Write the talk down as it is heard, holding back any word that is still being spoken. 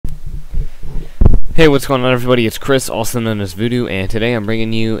Hey, what's going on, everybody? It's Chris, also known as Voodoo, and today I'm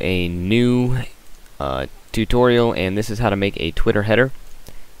bringing you a new tutorial, and this is how to make a Twitter header.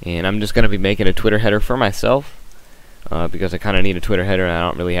 And I'm just going to be making a Twitter header for myself because I kind of need a Twitter header and I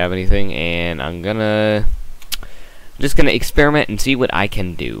don't really have anything, and I'm just gonna experiment and see what I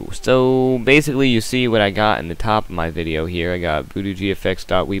can do. So basically, you see what I got in the top of my video here. I got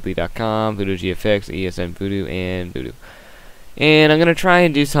voodoo.gfx.weebly.com, voodoo.gfx, ESN Voodoo, and Voodoo. And I'm gonna try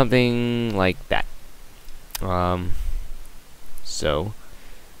and do something like that. So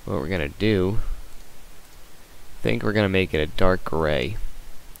what we're gonna do, I think we're gonna make it a dark gray,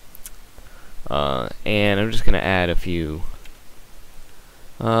 and I'm just gonna add a few.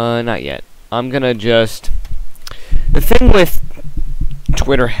 Not yet. I'm gonna just. The thing with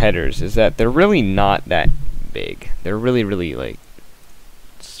Twitter headers is that they're really not that big. They're really like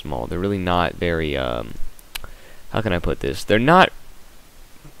small. They're really not very how can I put this? They're not.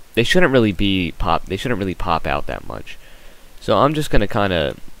 They shouldn't really be They shouldn't really pop out that much. So I'm just gonna kind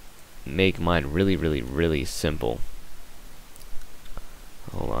of make mine really simple.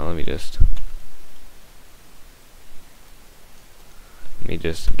 Hold on, let me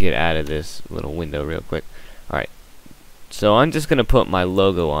just get out of this little window real quick. All right. So I'm just gonna put my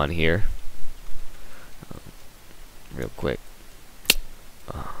logo on here real quick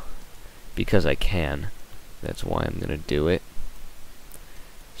because I can. That's why I'm gonna do it.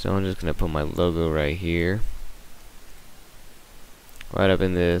 So I'm just gonna put my logo right here, right up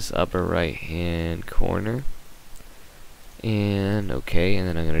in this upper right hand corner, and okay, and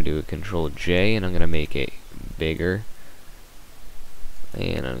then I'm gonna do a Control J, and I'm gonna make it bigger,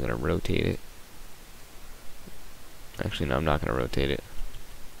 and I'm gonna rotate it. Actually, no, I'm not gonna rotate it.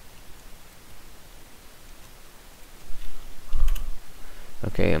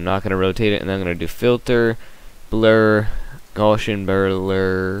 Okay, I'm not gonna rotate it, and I'm gonna do filter, blur, Gaussian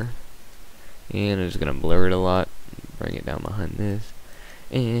blur, and I'm just gonna blur it a lot, bring it down behind this,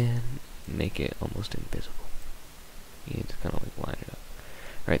 and make it almost invisible. You just kind of like line it up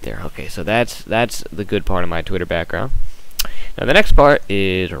right there. Okay, so that's the good part of my Twitter background. Now the next part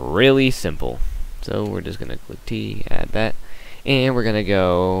is really simple. So we're just gonna click T, add that, and we're gonna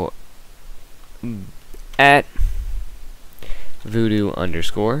go at voodoo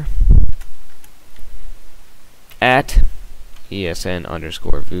underscore at ESN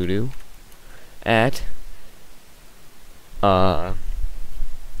underscore voodoo at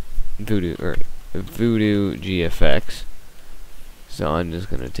voodoo GFX. So I'm just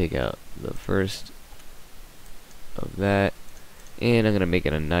gonna take out the first of that, and I'm gonna make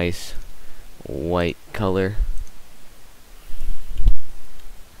it a nice white color.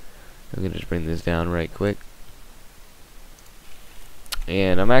 I'm gonna just bring this down right quick,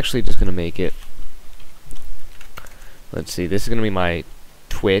 and I'm actually just gonna make it. Let's see, this is gonna be my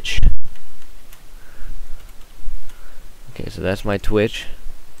Twitch. Okay, so that's my Twitch.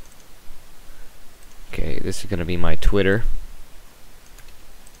 Okay, this is gonna be my Twitter.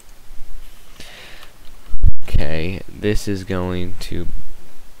 Okay, this is going to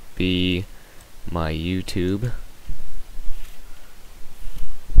be my YouTube.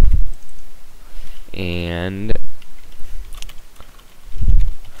 And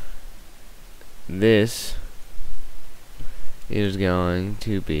this is going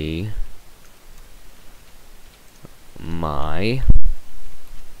to be my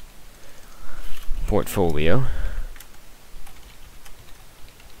portfolio.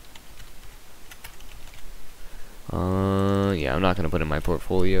 Yeah, I'm not gonna put in my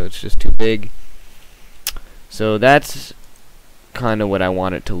portfolio, it's just too big. So that's kind of what I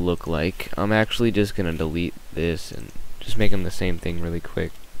want it to look like. I'm actually just gonna delete this and just make them the same thing really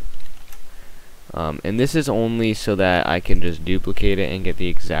quick. And this is only so that I can just duplicate it and get the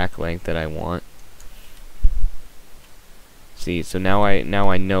exact length that I want. See, so now I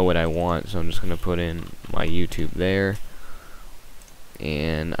know what I want, so I'm just gonna put in my YouTube there,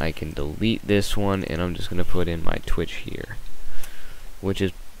 and I can delete this one, and I'm just gonna put in my Twitch here, which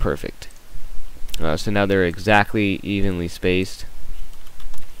is perfect. So now they're exactly evenly spaced,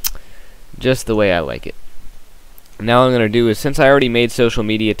 just the way I like it. Now what I'm going to do is, since I already made social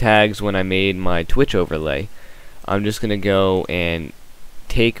media tags when I made my Twitch overlay, I'm just going to go and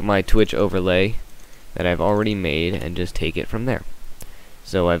take my Twitch overlay that I've already made and just take it from there.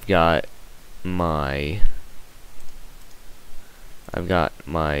 So I've got my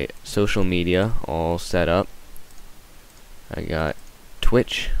social media all set up. I got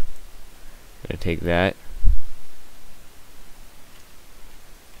Twitch. I'm going to take that.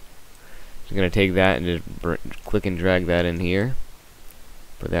 I'm going to take that and just click and drag that in here.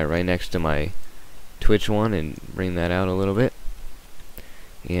 Put that right next to my Twitch one and bring that out a little bit.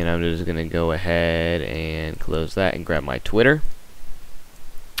 And I'm just gonna go ahead and close that and grab my Twitter.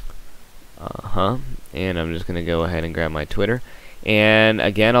 And I'm just gonna go ahead and grab my Twitter. And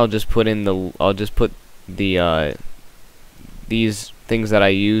again, I'll just put the these things that I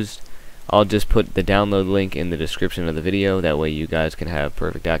used. I'll just put the download link in the description of the video. That way you guys can have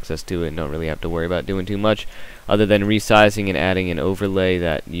perfect access to it and don't really have to worry about doing too much other than resizing and adding an overlay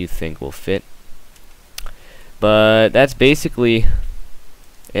that you think will fit. But that's basically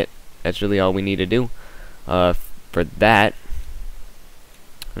it. That's really all we need to do for that.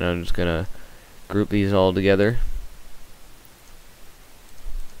 And I'm just gonna group these all together.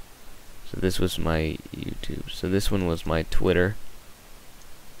 So this was my YouTube. So this one was my Twitter.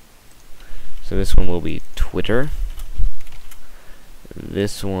 So this one will be Twitter.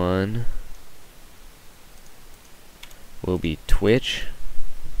 This one will be Twitch.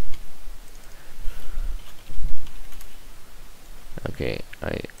 Okay,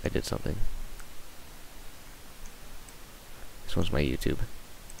 I did something. This one's my YouTube.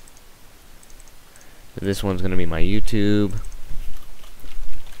 So this one's gonna be my YouTube.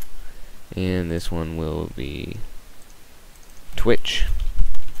 And this one will be Twitch.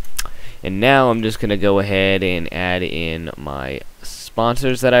 And now I'm just gonna go ahead and add in my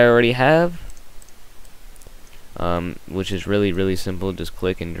sponsors that I already have, which is really simple. Just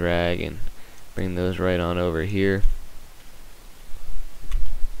click and drag and bring those right on over here.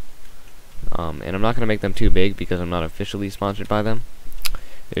 And I'm not gonna make them too big because I'm not officially sponsored by them.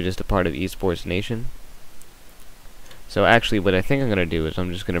 They're just a part of Esports Nation. So actually what I think I'm gonna do is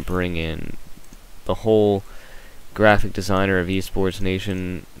I'm just gonna bring in the whole graphic designer of Esports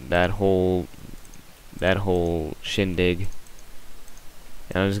Nation, that whole shindig,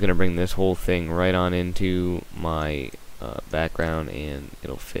 and I'm just gonna bring this whole thing right on into my background, and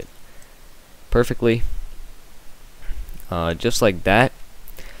it'll fit perfectly, just like that.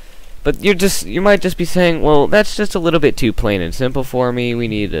 But you might just be saying, well, that's just a little bit too plain and simple for me. We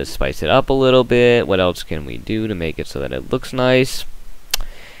need to spice it up a little bit. What else can we do to make it so that it looks nice?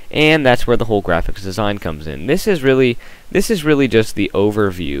 And that's where the whole graphics design comes in. This is really just the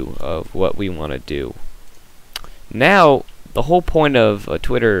overview of what we want to do. Now, the whole point of a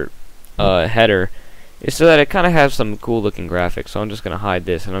Twitter header is so that it kind of has some cool looking graphics. So I'm just going to hide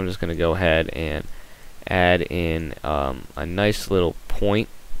this, and I'm just going to go ahead and add in a nice little point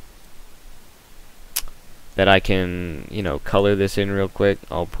that I can, color this in real quick.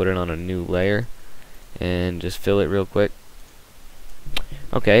 I'll put it on a new layer and just fill it real quick.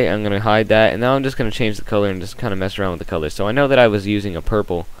 Okay, I'm going to hide that, and now I'm just going to change the color and just kind of mess around with the colors. So I know that I was using a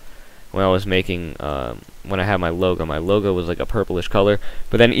purple when I was making, when I had my logo. My logo was like a purplish color,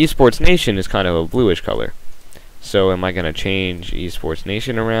 but then Esports Nation is kind of a bluish color. So am I going to change Esports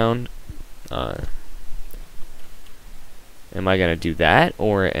Nation around? Am I going to do that,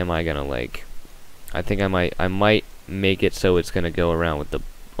 or am I going to I think I might make it so it's going to go around with the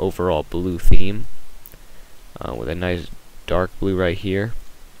overall blue theme, with a nice dark blue right here.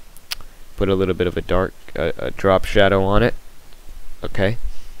 Put a little bit of a drop shadow on it. Okay.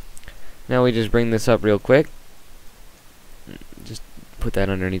 Now we just bring this up real quick. Just put that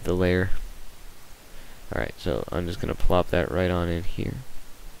underneath the layer. Alright, so I'm just going to plop that right on in here.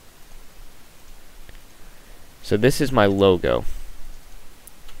 So this is my logo.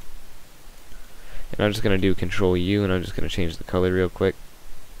 And I'm just going to do Control U, and I'm just going to change the color real quick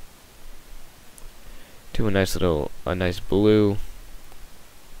to a nice blue.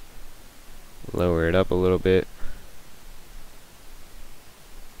 Lower it up a little bit.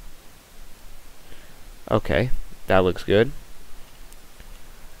 Okay, that looks good.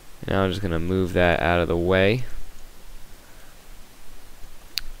 Now I'm just going to move that out of the way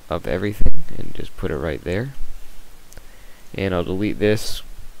of everything and just put it right there. And I'll delete this.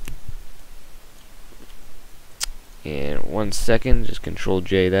 And 1 second, just Control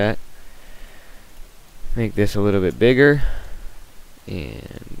J that. Make this a little bit bigger.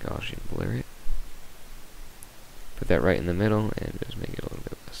 And Gaussian blur it. Put that right in the middle and just make it a little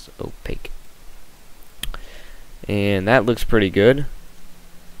bit less opaque. And that looks pretty good.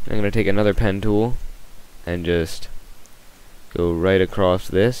 I'm going to take another pen tool and just go right across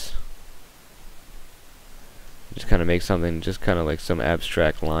this. Just kind of make something, just kind of like some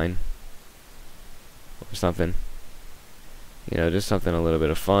abstract line or something. Just something a little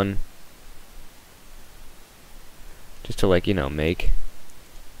bit of fun. Just to make.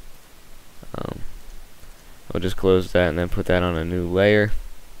 I'll just close that and then put that on a new layer.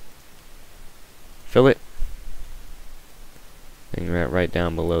 Fill it. Bring that right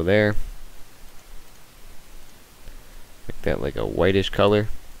down below there. Make that like a whitish color.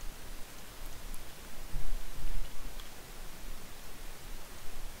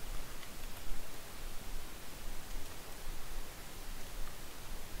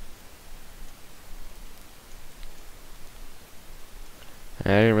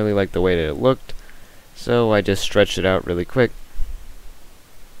 And I didn't really like the way that it looked, so I just stretched it out really quick.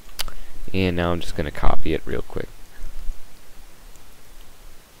 And now I'm just going to copy it real quick.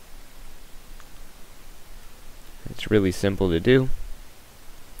 It's really simple to do.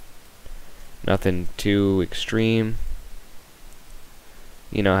 Nothing too extreme.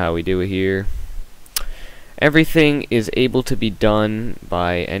 You know how we do it here. Everything is able to be done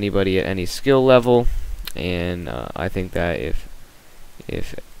by anybody at any skill level, and I think that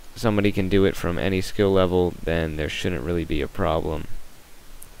if somebody can do it from any skill level, then there shouldn't really be a problem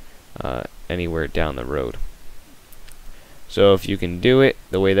anywhere down the road. So if you can do it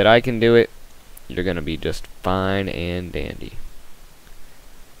the way that I can do it, you're gonna be just fine and dandy.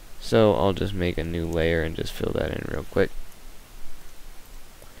 So I'll just make a new layer and just fill that in real quick.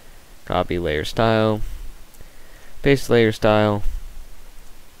 Copy layer style, paste layer style,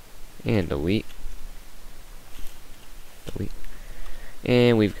 and delete. Delete.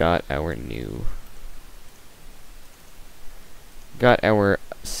 And we've got our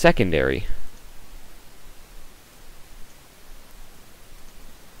secondary.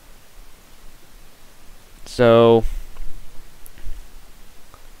 So,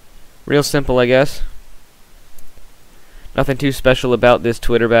 real simple, I guess. Nothing too special about this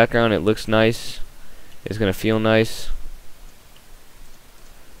Twitter background. It looks nice. It's gonna feel nice.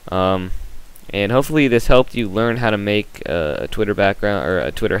 And hopefully this helped you learn how to make a Twitter background, or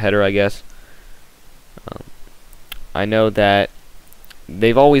a Twitter header, I guess. I know that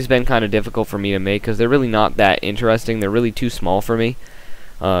they've always been kind of difficult for me to make because they're really not that interesting. They're really too small for me.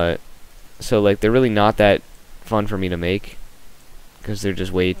 So like they're really not that fun for me to make because they're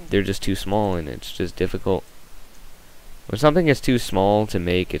just too small, and it's just difficult. When something is too small to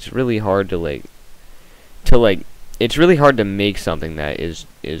make, it's really hard to it's really hard to make something that is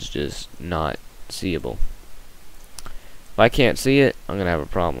just not seeable. If I can't see it, I'm gonna have a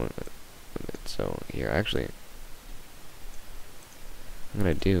problem with it. So here, actually,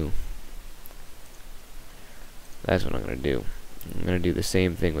 that's what I'm gonna do. I'm gonna do the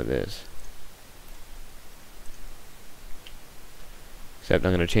same thing with this, except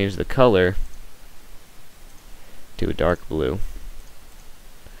I'm gonna change the color to a dark blue.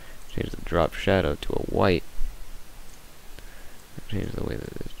 Change the drop shadow to a white. Change the way that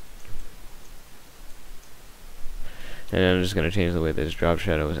this, and I'm just gonna change the way this drop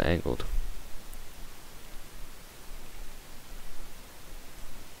shadow is angled.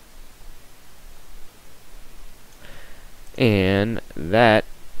 And that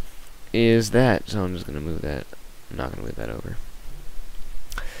is that. So I'm just gonna move that. I'm not gonna move that over.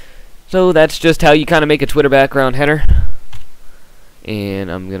 So that's just how you kind of make a Twitter background header. And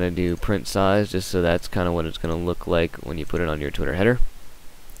I'm gonna do print size just so that's kind of what it's gonna look like when you put it on your Twitter header.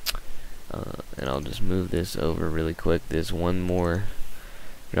 And I'll just move this over really quick. There's one more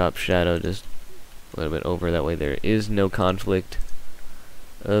drop shadow just a little bit over, that way there is no conflict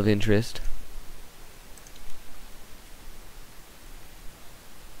of interest.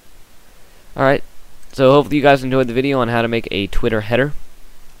 Alright, so hopefully you guys enjoyed the video on how to make a Twitter header.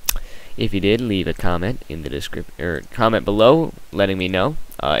 If you did, leave a comment in the description, or comment below, letting me know.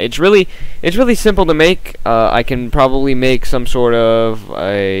 It's really simple to make. I can probably make some sort of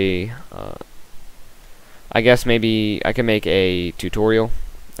a, I guess maybe I can make a tutorial,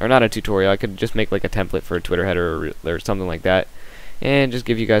 or not a tutorial. I could just make like a template for a Twitter header or something like that, and just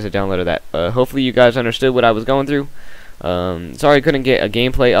give you guys a download of that. Hopefully you guys understood what I was going through. Sorry I couldn't get a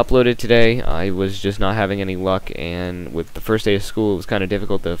gameplay uploaded today. I was just not having any luck, and with the first day of school it was kind of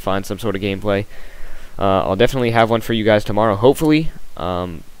difficult to find some sort of gameplay. I'll definitely have one for you guys tomorrow, hopefully.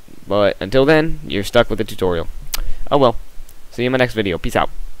 But until then, you're stuck with the tutorial. Oh well. See you in my next video. Peace out.